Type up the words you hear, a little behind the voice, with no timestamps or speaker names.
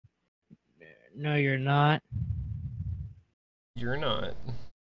No, you're not. You're not.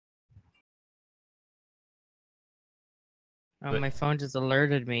 Oh, But my phone just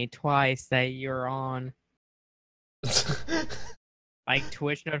alerted me twice that you're on. Like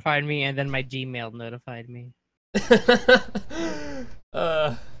Twitch notified me, and then my Gmail notified me.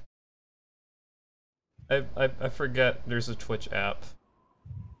 I forget there's a Twitch app.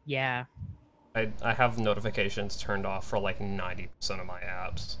 Yeah. I have notifications turned off for like 90% of my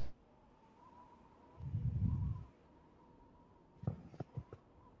apps.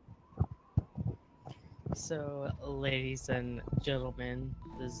 So, ladies and gentlemen,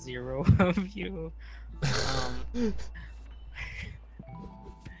 the 0 of you.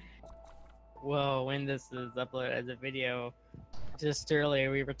 Well, when this is uploaded as a video, just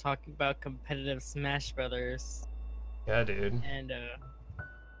earlier we were talking about competitive Smash Brothers. Yeah, dude. And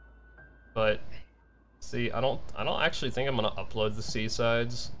But see, I don't actually think I'm gonna upload the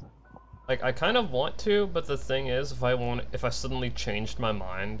C-sides. Like, I kind of want to, but the thing is, if I suddenly changed my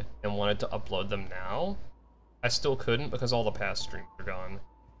mind and wanted to upload them now, I still couldn't because all the past streams are gone.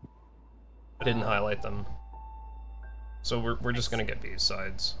 I didn't highlight them. So we're just gonna get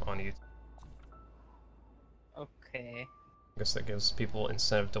B-sides on YouTube. okay. I guess that gives people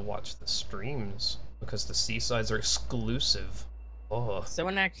incentive to watch the streams because the C-sides are exclusive. Oh.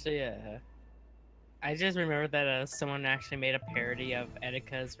 Someone actually, I just remembered that someone actually made a parody of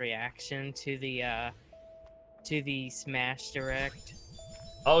Etika's reaction to the Smash Direct.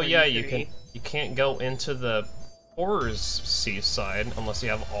 Oh yeah, E3. you can't go into the horrors C-side unless you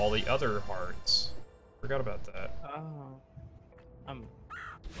have all the other hearts. Forgot about that. Oh.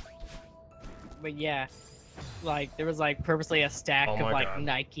 But yeah, like there was like purposely a stack of like God.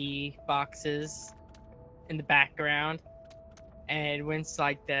 Nike boxes in the background, and once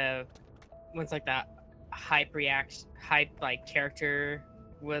the hype like character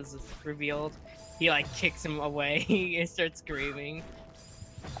was revealed, he like kicks him away and starts screaming.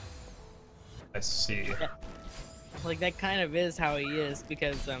 I see. Like that kind of is how he is,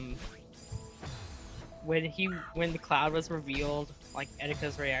 because when the cloud was revealed, like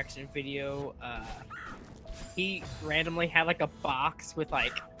Etika's reaction video, he randomly had like a box with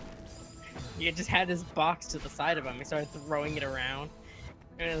like, he just had this box to the side of him. He started throwing it around,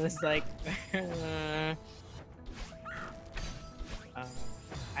 and it was like, I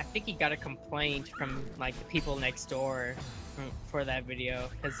think he got a complaint from like the people next door for that video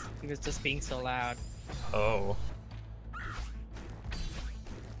because he was just being so loud. Oh.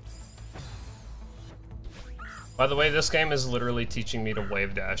 By the way, this game is literally teaching me to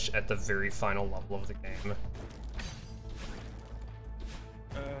wave dash at the very final level of the game.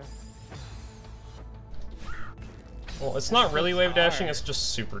 Well, it's not really wave dashing, it's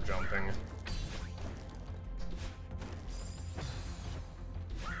just super jumping.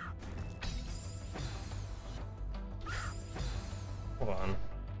 Hold on.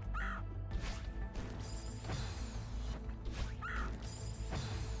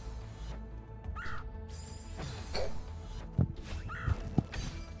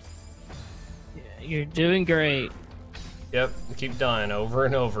 Yeah, you're doing great. Yep, keep dying over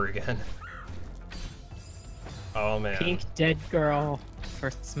and over again. Oh man. Pink dead girl for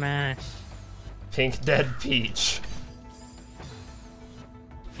Smash. Pink dead Peach.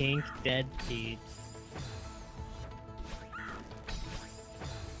 Pink dead Peach.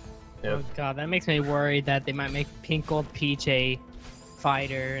 Yep. Oh god, that makes me worried that they might make Pink Gold Peach a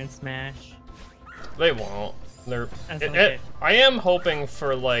fighter in Smash. They won't. They're. Okay. I am hoping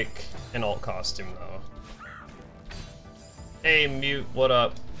for like an alt costume though. Hey, Mute, what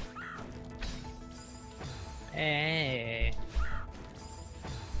up? Hey.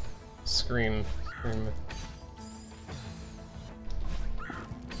 Scream.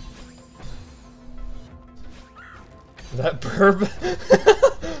 That burp.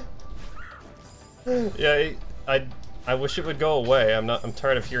 Yeah, I wish it would go away. I'm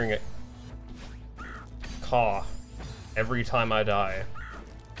tired of hearing it caw every time I die.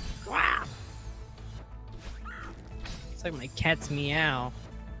 Wow. It's like my cat's meow.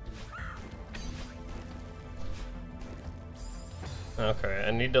 Okay,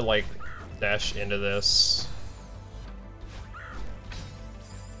 I need to like dash into this.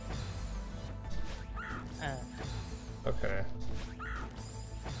 Okay.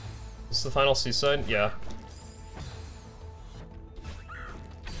 Is this the final seaside? Yeah.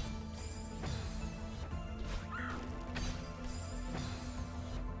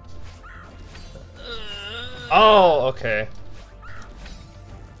 Oh, okay.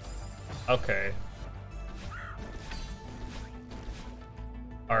 Okay.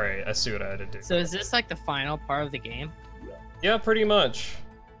 Alright, I see what I had to do. So is this like the final part of the game? Yeah, pretty much.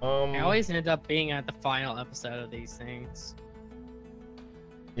 I always end up being at the final episode of these things.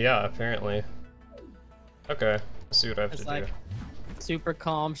 Yeah, apparently. Okay, let's see what I have It's to like do. super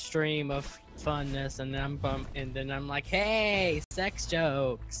calm stream of funness, and then I'm like, hey, sex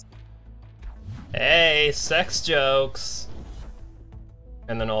jokes. Hey, sex jokes!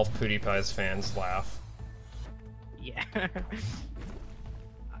 And then all of PewDiePie's fans laugh. Yeah.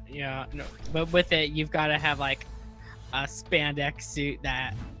 Yeah, no, but with it, you've got to have like a spandex suit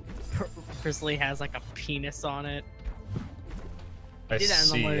that purposely has like a penis on it. I He did that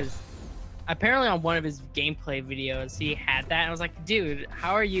see. on apparently on one of his gameplay videos, he had that. And I was like, dude,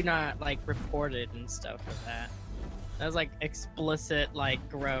 how are you not like reported and stuff for that? That was like explicit, like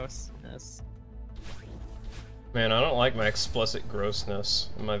grossness. Man, I don't like my explicit grossness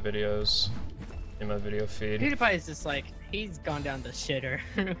in my videos, in my video feed. PewDiePie is just like, he's gone down the shitter.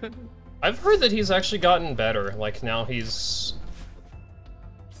 I've heard that he's actually gotten better. Like, now he's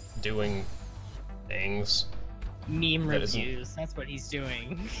doing things. Meme That isn't- reviews, that's what he's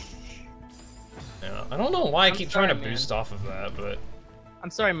doing. Yeah, I don't know why I I'm keep sorry, trying to man. boost off of that, but I'm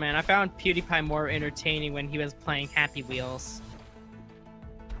sorry, man. I found PewDiePie more entertaining when he was playing Happy Wheels.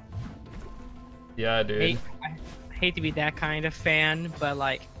 yeah, dude. I hate to be that kind of fan, but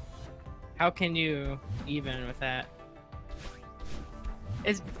like, how can you even with that?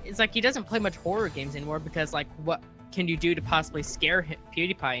 It's like he doesn't play much horror games anymore because like, what can you do to possibly scare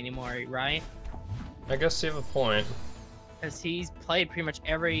PewDiePie anymore, right? I guess you have a point. Because he's played pretty much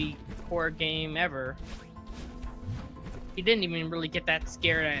every horror game ever. He didn't even really get that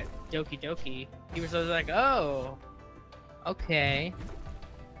scared at Doki Doki. He was like, oh, okay.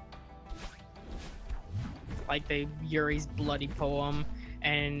 Like the Yuri's bloody poem,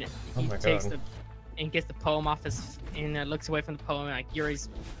 and Oh he my takes God. the and gets the poem off his and looks away from the poem, and like Yuri's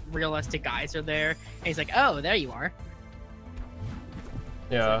realistic eyes are there, and he's like, oh, there you are.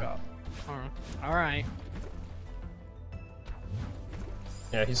 Yeah. It's like, oh, all right.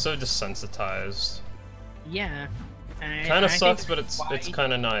 Yeah, he's so desensitized. Yeah. And Kind I of think sucks, but that's it's why-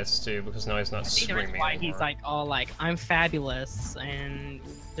 kind of nice too because now he's not I think that's screaming why anymore. he's like all like, I'm fabulous and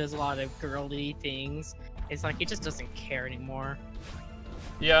does a lot of girly things. It's like he just doesn't care anymore.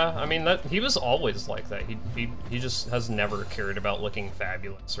 Yeah, I mean that he was always like that. He just has never cared about looking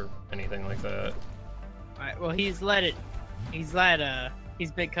fabulous or anything like that. Alright, well he's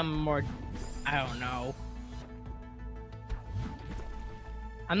become more, I don't know.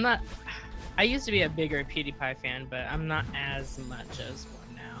 I used to be a bigger PewDiePie fan, but I'm not as much as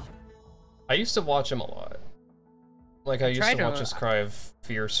one now. I used to watch him a lot. Like I used tried to watch to- his Cry of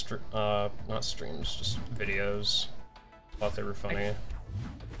Fear not streams, just videos. Thought they were funny.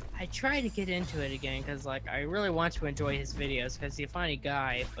 I try to get into it again because like I really want to enjoy his videos because he's a funny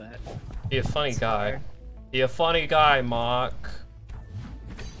guy, but He a funny it's guy. hard. He a funny guy, Mark.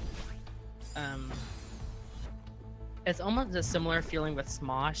 It's almost a similar feeling with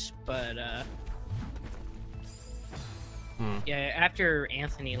Smosh, but yeah, after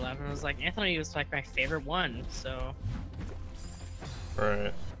Anthony left, I was like, Anthony was like my favorite one, so.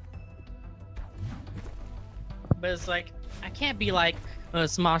 Right. But it's like, I can't be like, oh,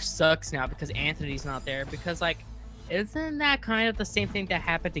 Smosh sucks now because Anthony's not there, because like, isn't that kind of the same thing that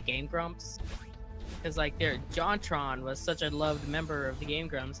happened to Game Grumps? Because like, JonTron was such a loved member of the Game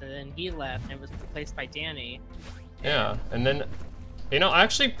Grumps, and then he left and was replaced by Danny. Yeah, and then, you know, I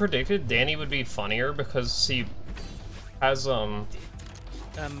actually predicted Danny would be funnier because he has, oh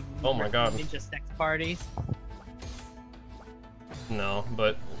my God. Ninja sex parties. No,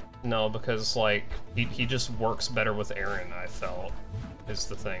 because, like, he just works better with Aaron, I felt, is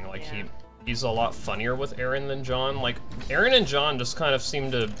the thing. Like, Yeah. he's a lot funnier with Aaron than John. Like, Aaron and John just kind of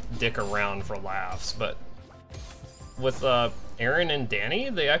seem to dick around for laughs, but with, Aaron and Danny,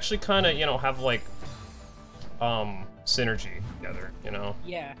 they actually kind of, you know, have, like, synergy together, you know?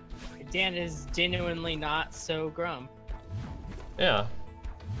 Yeah, Dan is genuinely not so grump. Yeah.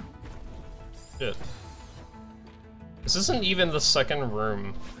 Shit. This isn't even the second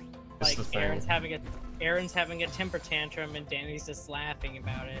room, is Like the thing. Aaron's having a temper tantrum and Danny's just laughing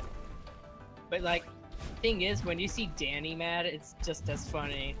about it. But like, thing is, when you see Danny mad, it's just as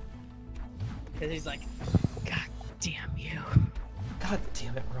funny. Cause he's like, God damn you. God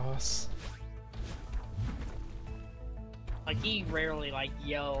damn it, Ross. Like he rarely like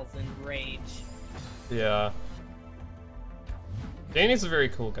yells in rage. Yeah. Danny's a very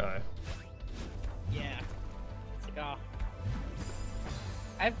cool guy. Yeah. It's like, oh.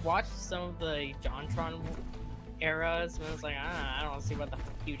 I've watched some of the JonTron eras, and I was like, I don't see what the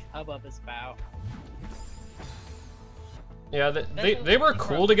huge hubbub is about. Yeah, they were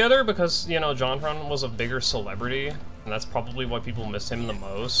cool together because, you know, JonTron was a bigger celebrity, and that's probably why people miss him the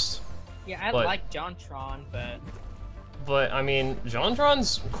most. Yeah, I But- like JonTron, but But, I mean,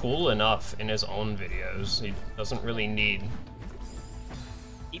 JonTron's cool enough in his own videos. He doesn't really need...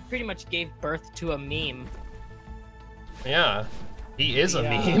 he pretty much gave birth to a meme. Yeah, he is a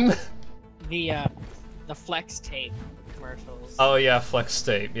Yeah. meme. The flex tape commercials. Oh yeah, flex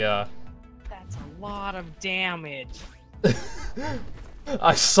tape, yeah. That's a lot of damage.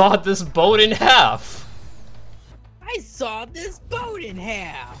 I sawed this boat in half! I saw this boat in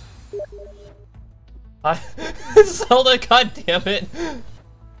half. Zelda, goddammit!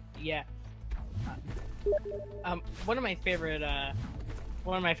 Yeah. One of my favorite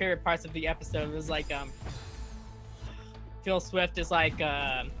parts of the episode was like Phil Swift is like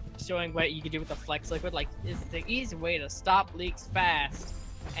showing what you can do with the flex liquid, like it's the easy way to stop leaks fast.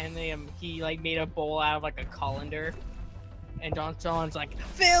 And then he like made a bowl out of like a colander, and John's like,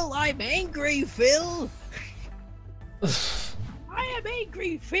 Phil, I'm angry, Phil. I am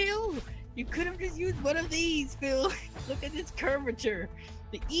angry, Phil. You could have just used one of these, Phil. Look at this curvature.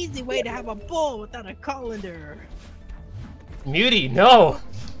 The easy way to have a bowl without a colander. Muty, no!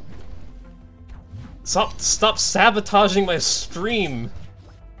 Stop sabotaging my stream!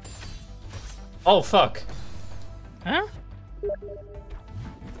 Oh, fuck. Huh?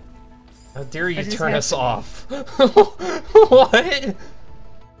 How dare you just turn had us to- off? What?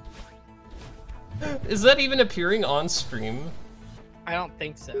 Is that even appearing on stream? I don't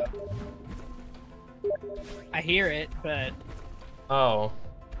think so. I hear it, but Oh.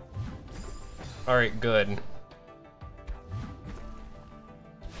 Alright, good.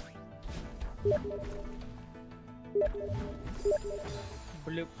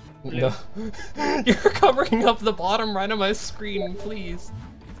 bloop, No. bloop. You're covering up the bottom right of my screen, please.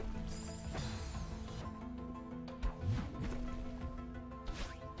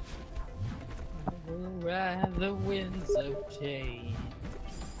 Ride the winds of change.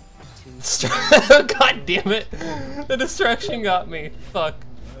 God damn it! The distraction got me. Fuck.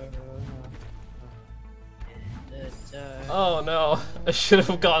 Oh no, I should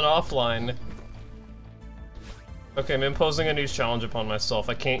have gone offline. Okay, I'm imposing a new challenge upon myself.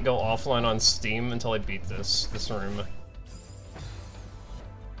 I can't go offline on Steam until I beat this room.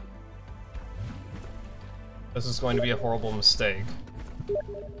 This is going to be a horrible mistake.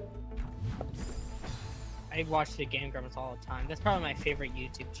 I watch the Game Grumps all the time. That's probably my favorite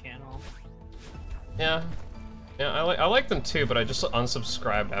YouTube channel. Yeah. Yeah, I like them too, but I just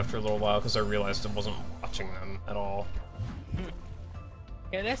unsubscribed after a little while because I realized I wasn't watching them at all.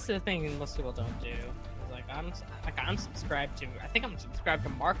 Yeah, that's the thing most people don't do. Like I'm subscribed to. I think I'm subscribed to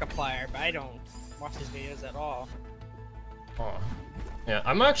Markiplier, but I don't watch his videos at all. Oh. Yeah,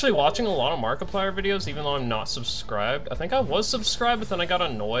 I'm actually watching a lot of Markiplier videos, even though I'm not subscribed. I think I was subscribed, but then I got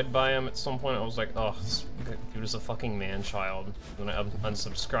annoyed by him at some point. I was like, oh, this dude is a fucking man-child. Then I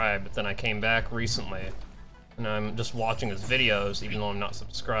unsubscribed, but then I came back recently, and I'm just watching his videos, even though I'm not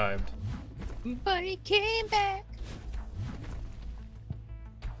subscribed. But he came back.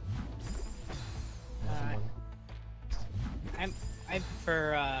 I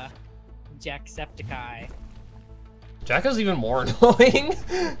prefer Jacksepticeye. Jack is even more annoying.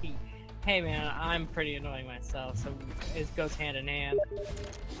 Hey man, I'm pretty annoying myself, so it goes hand in hand.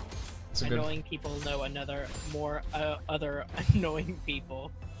 It's a good... Annoying people know other annoying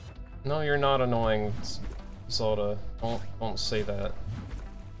people. No, you're not annoying, Zelda. Don't say that.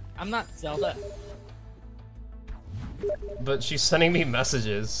 I'm not Zelda. But she's sending me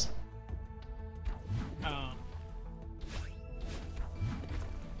messages. Oh.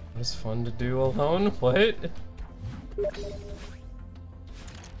 It's fun to do alone? What?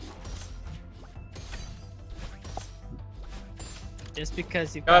 Just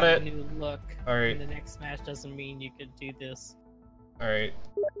because you've Got got it. a new look Alright. in the next match doesn't mean you could do this. Alright.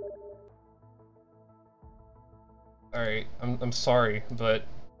 Alright, I'm sorry, but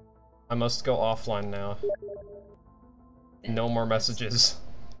I must go offline now. No more messages.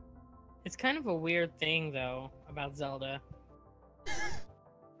 It's kind of a weird thing though about Zelda.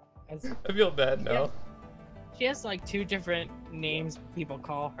 I feel bad now. She has like two different names people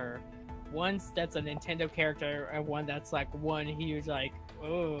call her. One that's a Nintendo character, and one that's like one huge like,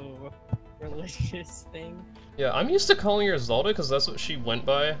 oh, religious thing. Yeah, I'm used to calling her Zelda because that's what she went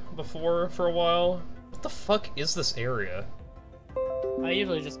by before for a while. What the fuck is this area? I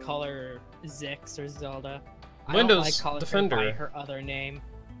usually just call her Zix or Zelda. I Windows don't like calling Defender. her by her other name.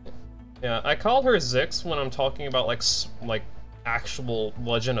 Yeah, I call her Zix when I'm talking about like actual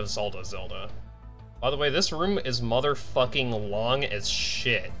Legend of Zelda Zelda. By the way, this room is motherfucking long as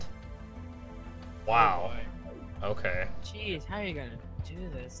shit. Wow. Okay. Jeez, how are you gonna do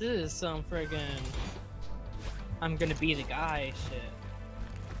this? This is some friggin'... I'm gonna be the guy. Shit.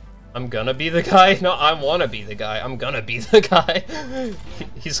 I'm gonna be the guy? No, I wanna be the guy. I'm gonna be the guy.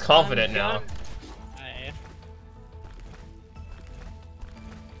 He's confident now.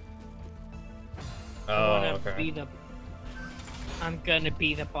 Oh, okay. I'm gonna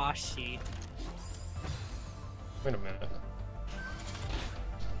be the boss sheet. Wait a minute.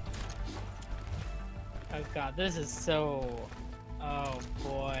 Oh god, this is so... Oh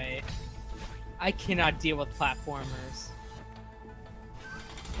boy. I cannot deal with platformers.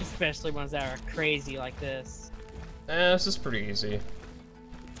 Especially ones that are crazy like this. This is pretty easy.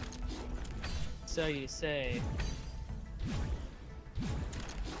 So you say.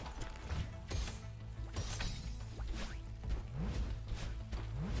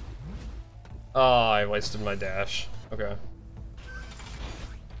 Oh, I wasted my dash. Okay.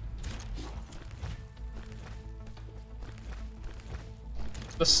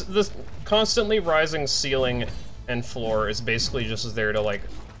 This constantly rising ceiling and floor is basically just there to, like,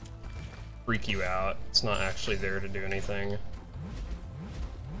 freak you out. It's not actually there to do anything.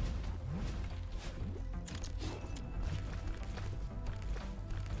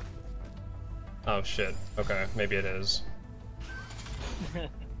 Oh shit. Okay, maybe it is.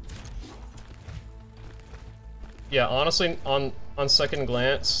 Yeah, honestly, on second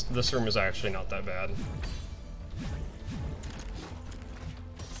glance, this room is actually not that bad.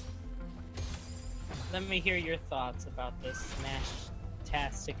 Let me hear your thoughts about this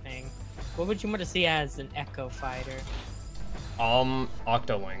Smash-tastic thing. What would you want to see as an Echo Fighter?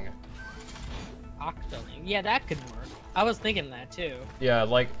 Octoling. Octoling? Yeah, that could work. I was thinking that too. Yeah,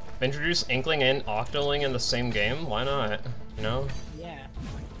 like, introduce Inkling and Octoling in the same game? Why not? You know? Yeah.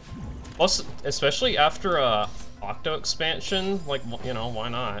 Plus, especially after Octo expansion, like, you know, why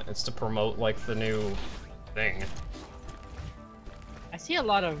not? It's to promote, like, the new thing. I see a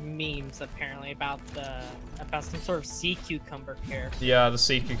lot of memes apparently about some sort of sea cucumber character. Yeah, the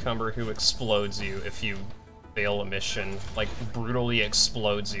sea cucumber who explodes you if you fail a mission, like brutally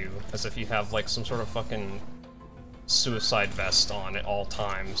explodes you, as if you have like some sort of fucking suicide vest on at all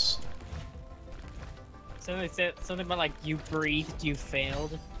times. So they said something about like you breathed, you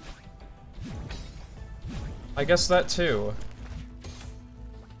failed. I guess that too.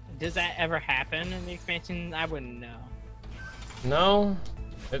 Does that ever happen in the expansion? I wouldn't know. No,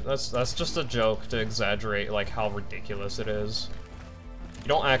 that's just a joke to exaggerate like how ridiculous it is. You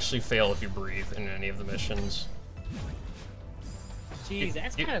don't actually fail if you breathe in any of the missions. Jeez,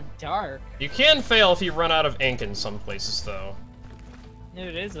 that's kind of dark. You can fail if you run out of ink in some places, though.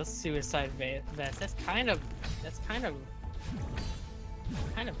 It is a suicide vest. That's kind of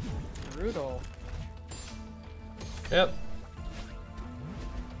brutal. Yep.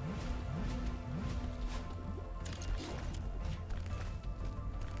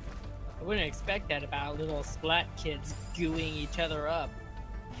 I wouldn't expect that about little splat kids gooing each other up.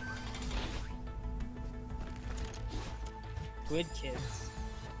 Good kids,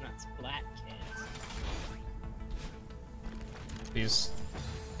 not splat kids.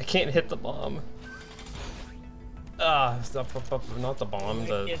 I can't hit the bomb. Ah, not the bomb.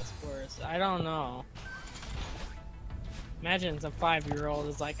 It gets worse. I don't know. Imagine some 5-year-old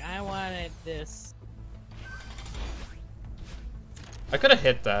is like, I wanted this. I could have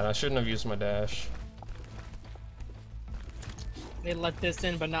hit that. I shouldn't have used my dash. They let this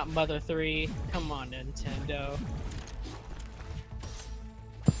in, but not Mother 3. Come on, Nintendo.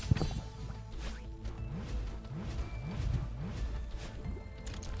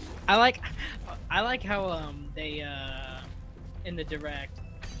 I like how they in the direct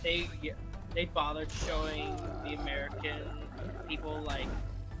they bothered showing the American people like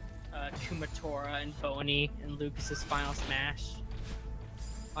Kumatora and Boney in Lucas's Final Smash.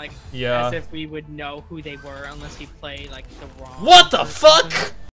 Like, yeah, as if we would know who they were unless we play like the wrong. What the fuck?